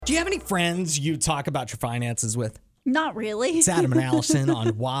Do you have any friends you talk about your finances with? Not really. It's Adam and Allison on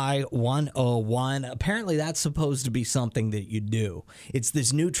Y101. Apparently, that's supposed to be something that you do. It's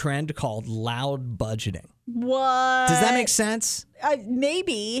this new trend called loud budgeting. What? Does that make sense?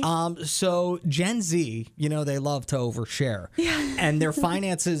 Maybe. So Gen Z, they love to overshare. Yeah. And their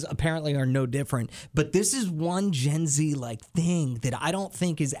finances apparently are no different. But this is one Gen Z thing that I don't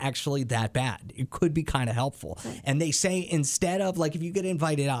think is actually that bad. It could be kind of helpful. And they say instead of if you get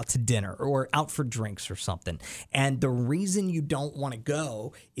invited out to dinner or out for drinks or something, and the reason you don't want to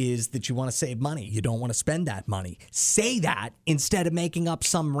go is that you want to save money. You don't want to spend that money. Say that instead of making up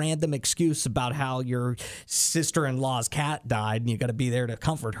some random excuse about how your sister-in-law's cat died and you got to be there to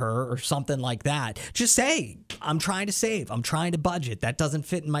comfort her or something like that. Just say, I'm trying to save. I'm trying to budget. That doesn't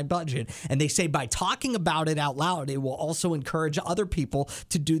fit in my budget. And they say by talking about it out loud, it will also encourage other people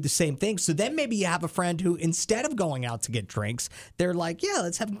to do the same thing. So then maybe you have a friend who, instead of going out to get drinks, they're like, yeah,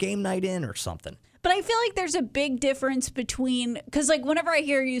 let's have game night in or something. But I feel like there's a big difference between, because whenever I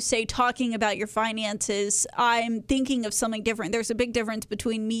hear you say talking about your finances, I'm thinking of something different. There's a big difference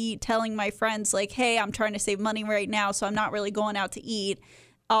between me telling my friends hey, I'm trying to save money right now, so I'm not really going out to eat.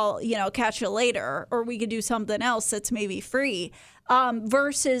 I'll, catch you later, or we could do something else that's maybe free.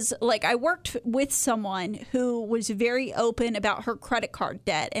 Versus I worked with someone who was very open about her credit card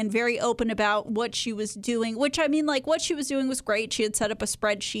debt and very open about what she was doing, which what she was doing was great. She had set up a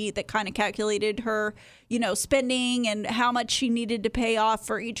spreadsheet that kind of calculated her, spending and how much she needed to pay off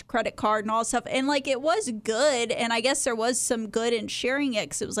for each credit card and all stuff. And it was good. And I guess there was some good in sharing it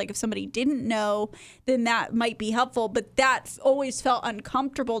because it was if somebody didn't know, then that might be helpful. But that always felt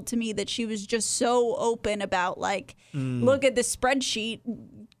uncomfortable to me that she was just so open about look at this spreadsheet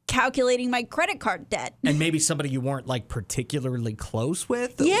calculating my credit card debt. And maybe somebody you weren't particularly close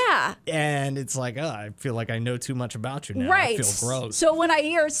with. Yeah. And it's I feel like I know too much about you now. Right. I feel gross. So when I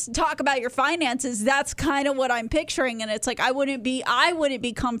hear talk about your finances, that's kind of what I'm picturing. And it's I wouldn't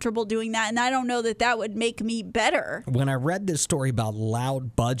be comfortable doing that. And I don't know that would make me better. When I read this story about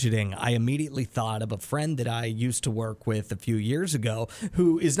loud budgeting, I immediately thought of a friend that I used to work with a few years ago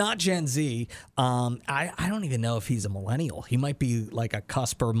who is not Gen Z. I don't even know if he's a millennial. He might be a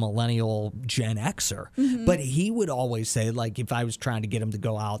cusper millennial Gen Xer. Mm-hmm. But he would always say, if I was trying to get him to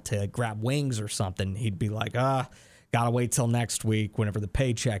go out to grab wings or something, he'd be gotta wait till next week whenever the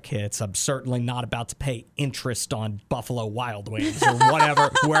paycheck hits. I'm certainly not about to pay interest on Buffalo Wild Wings or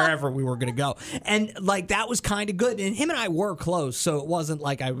whatever, wherever we were going to go. And that was kind of good. And him and I were close, so it wasn't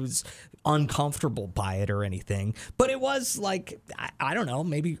I was uncomfortable by it or anything. But it was I don't know,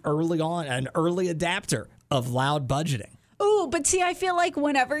 maybe early on, an early adapter of loud budgeting. Oh, but see, I feel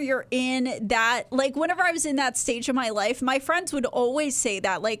whenever you're in that, whenever I was in that stage of my life, my friends would always say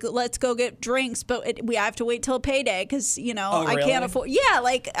that, let's go get drinks, but we have to wait till payday because, really? I can't afford. Yeah,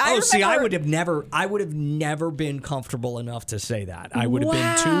 I would have never been comfortable enough to say that. I would have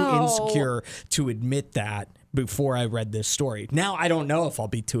been too insecure to admit that before I read this story. Now, I don't know if I'll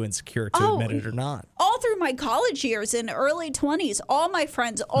be too insecure to admit it or not. All through my college years in early 20s, all my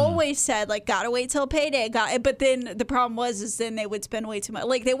friends always said, gotta wait till payday. But then the problem was then they would spend way too much.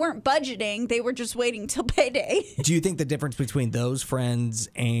 They weren't budgeting. They were just waiting till payday. Do you think the difference between those friends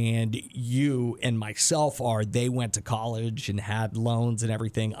and you and myself are they went to college and had loans and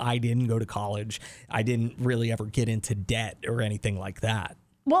everything? I didn't go to college. I didn't really ever get into debt or anything like that.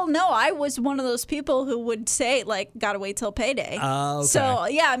 Well, no, I was one of those people who would say, gotta wait till payday. Okay. So,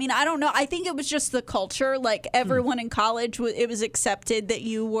 yeah, I don't know. I think it was just the culture. Everyone in college, it was accepted that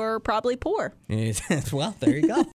you were probably poor. Well, there you go.